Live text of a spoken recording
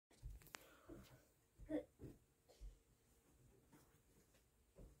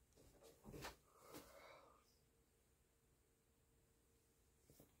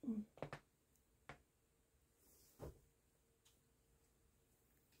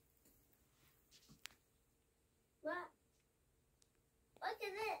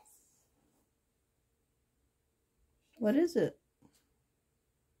at this. What is it?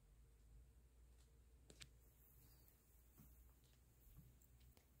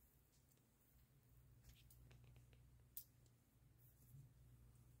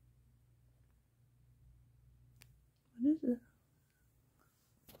 What is it?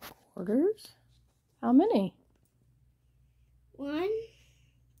 Quarters? How many? 1,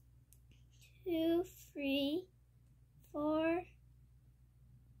 2, 3, 4.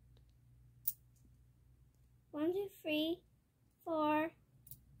 1, 2, 3, 4,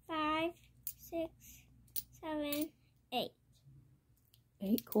 5, 6, 7, 8.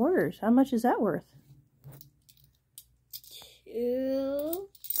 8 quarters. How much is that worth? 2.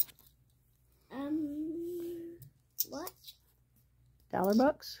 What? $1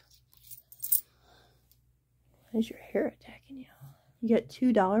 bucks? Why is your hair attacking you? You get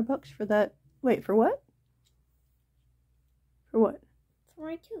 $2 bucks for that. Wait, for what? For what? For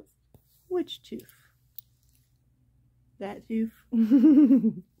my tooth. Which tooth? That tooth? She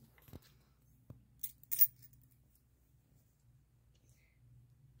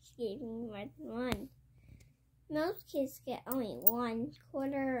gave me more than one. Most kids get only 1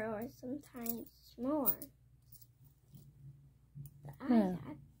 quarter or sometimes more. But I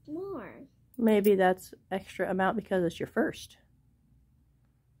got more. Maybe that's extra amount because it's your first.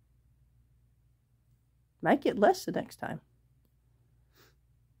 Might get less the next time.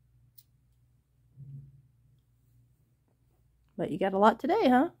 But you got a lot today,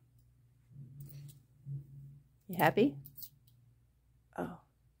 huh? You happy? Oh.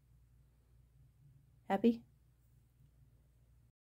 Happy?